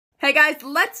Hey guys,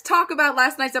 let's talk about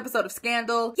last night's episode of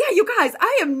Scandal. Yeah, you guys,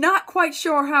 I am not quite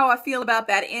sure how I feel about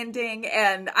that ending,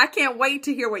 and I can't wait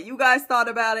to hear what you guys thought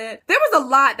about it. There was a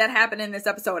lot that happened in this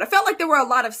episode. I felt like there were a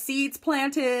lot of seeds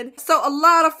planted, so a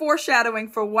lot of foreshadowing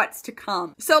for what's to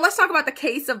come. So let's talk about the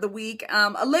case of the week.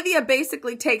 Olivia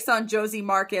basically takes on Josie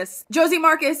Marcus. Josie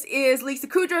Marcus is Lisa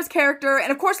Kudrow's character,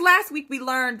 and of course last week we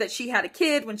learned that she had a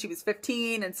kid when she was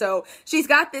 15, and so she's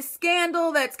got this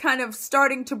scandal that's kind of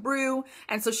starting to brew,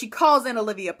 and so she calls in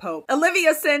Olivia Pope.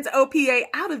 Olivia sends OPA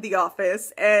out of the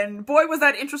office, and boy was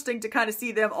that interesting to kind of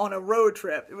see them on a road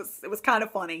trip. It was kind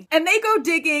of funny. And they go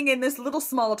digging in this little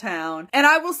small town, and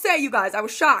I will say, you guys, I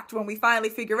was shocked when we finally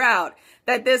figure out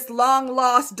that this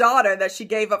long-lost daughter that she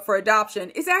gave up for adoption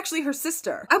is actually her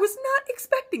sister. I was not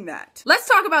expecting that. Let's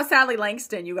talk about Sally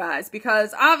Langston, you guys,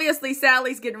 because obviously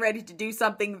Sally's getting ready to do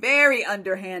something very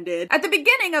underhanded. At the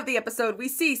beginning of the episode, we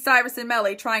see Cyrus and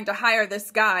Mellie trying to hire this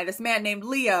guy, this man named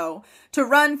Leo, to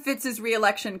run Fitz's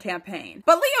re-election campaign.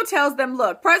 But Leo tells them,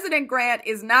 look, President Grant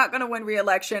is not gonna win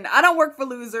re-election. I don't work for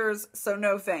losers, so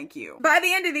no thank you. By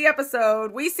the end of the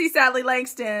episode, we see Sally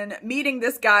Langston meeting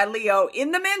this guy, Leo,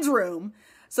 in the men's room,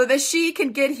 so that she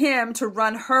can get him to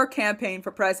run her campaign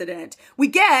for president. We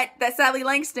get that Sally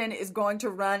Langston is going to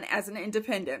run as an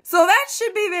independent. So that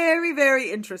should be very,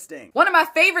 very interesting. One of my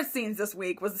favorite scenes this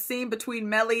week was the scene between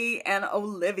Mellie and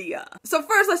Olivia. So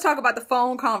first, let's talk about the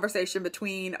phone conversation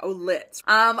between Olits.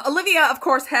 Olivia, of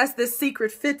course, has this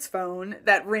secret Fitz phone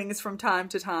that rings from time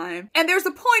to time. And there's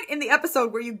a point in the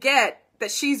episode where you get that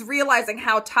she's realizing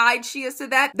how tied she is to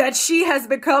that she has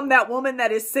become that woman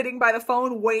that is sitting by the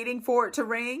phone waiting for it to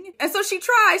ring. And so she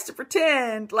tries to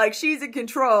pretend like she's in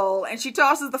control, and she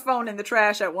tosses the phone in the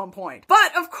trash at one point.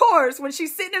 But of course, when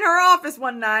she's sitting in her office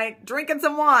one night, drinking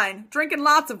some wine, drinking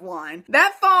lots of wine,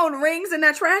 that phone rings in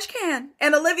that trash can,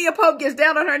 and Olivia Pope gets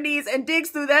down on her knees and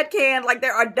digs through that can like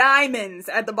there are diamonds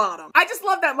at the bottom. I just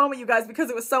love that moment, you guys,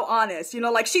 because it was so honest. You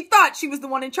know, like she thought she was the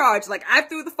one in charge. Like, I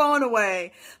threw the phone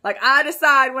away. Like, I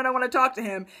decide when I want to talk to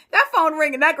him. That phone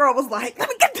ring, and that girl was like, let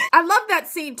me get that. I love that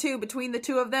scene too between the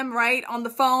two of them, right, on the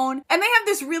phone, and they have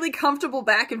this really comfortable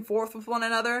back and forth with one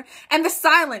another, and the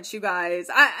silence, you guys,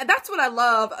 that's what I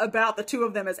love about the two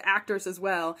of them as actors as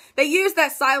well. They use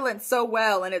that silence so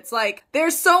well, and it's like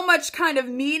there's so much kind of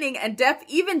meaning and depth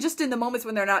even just in the moments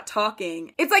when they're not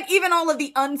talking. It's like even all of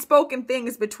the unspoken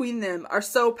things between them are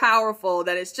so powerful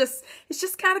that it's just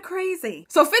kind of crazy.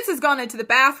 So Fitz has gone into the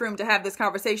bathroom to have this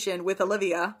conversation with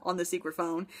Olivia on the secret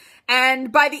phone,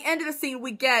 and by the end of the scene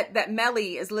we get that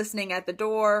Mellie is listening at the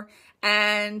door,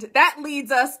 and that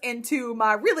leads us into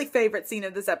my really favorite scene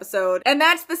of this episode, and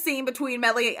that's the scene between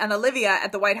Mellie and Olivia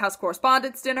at the White House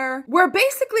Correspondents' Dinner, where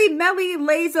basically Mellie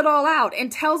lays it all out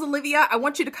and tells Olivia, I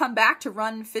want you to come back to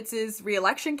run Fitz's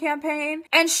re-election campaign,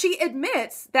 and she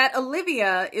admits that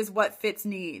Olivia is what Fitz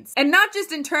needs, and not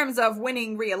just in terms of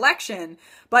winning re-election,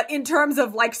 but in terms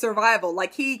of like survival.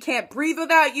 Like, he can't breathe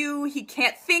without you, he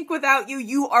can't think without you,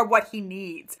 you are what he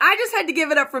needs. I just had to give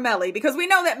it up for Mellie, because we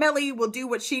know that Mellie will do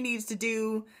what she needs to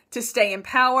do to stay in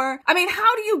power. I mean,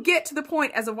 how do you get to the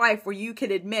point as a wife where you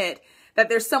can admit that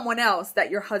there's someone else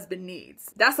that your husband needs?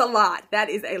 That's a lot. That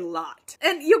is a lot.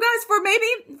 And you guys,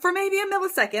 for maybe a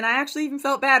millisecond, I actually even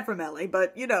felt bad for Mellie,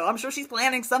 but you know, I'm sure she's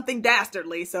planning something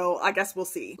dastardly, so I guess we'll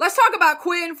see. Let's talk about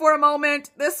Quinn for a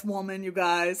moment. This woman, you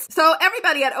guys. So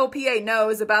everybody at OPA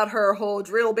knows about her whole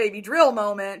drill baby drill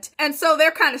moment, and so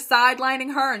they're kind of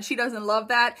sidelining her, and she doesn't love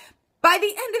that. By the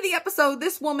end of the episode,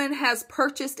 this woman has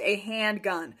purchased a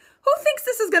handgun. Who thinks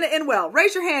this is going to end well?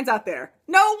 Raise your hands out there.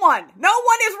 No one. No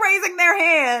one is raising their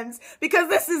hands because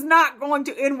this is not going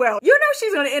to end well. You know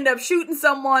she's going to end up shooting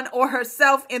someone or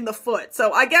herself in the foot.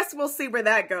 So I guess we'll see where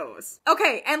that goes.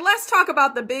 Okay, and let's talk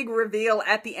about the big reveal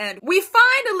at the end. We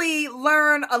finally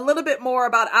learn a little bit more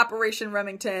about Operation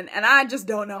Remington, and I just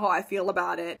don't know how I feel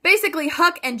about it. Basically,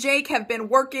 Huck and Jake have been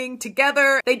working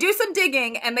together. They do some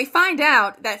digging, and they find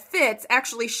out that Fitz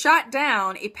actually shot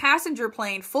down a passenger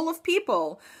plane full of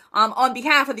people on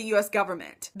behalf of the U.S.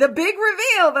 government. The big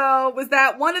reveal, though, was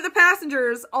that one of the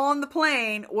passengers on the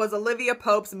plane was Olivia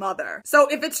Pope's mother. So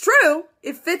if it's true,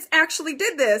 if Fitz actually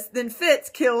did this, then Fitz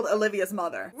killed Olivia's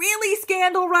mother. Really,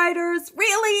 scandal writers?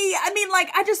 Really? I mean, like,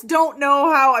 I just don't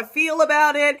know how I feel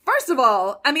about it. First of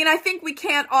all, I mean, I think we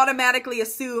can't automatically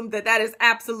assume that that is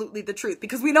absolutely the truth,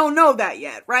 because we don't know that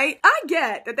yet, right? I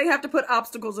get that they have to put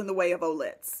obstacles in the way of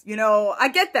Olits. You know, I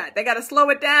get that. They gotta slow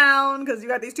it down, because you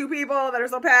got these two people that are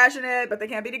so passionate, but they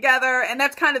can't be together, and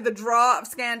that's kind of the draw draw of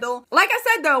Scandal. Like I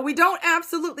said though, we don't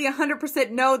absolutely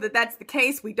 100% know that that's the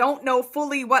case. We don't know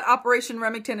fully what Operation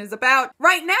Remington is about.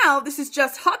 Right now, this is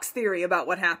just Huck's theory about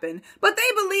what happened, but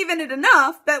they believe in it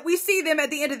enough that we see them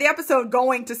at the end of the episode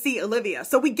going to see Olivia,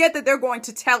 so we get that they're going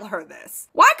to tell her this.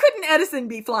 Why couldn't Edison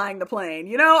be flying the plane?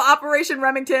 You know, Operation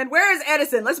Remington, where is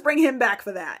Edison? Let's bring him back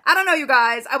for that. I don't know, you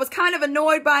guys. I was kind of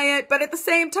annoyed by it, but at the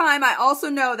same time, I also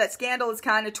know that Scandal is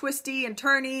kind of twisty and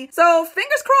turny, so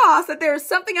fingers crossed that there's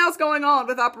something else going on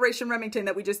with Operation Remington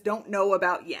that we just don't know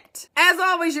about yet. As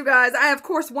always, you guys, I of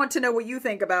course want to know what you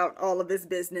think about all of this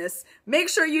business. Make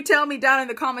sure you tell me down in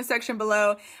the comment section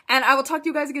below, and I will talk to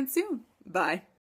you guys again soon. Bye.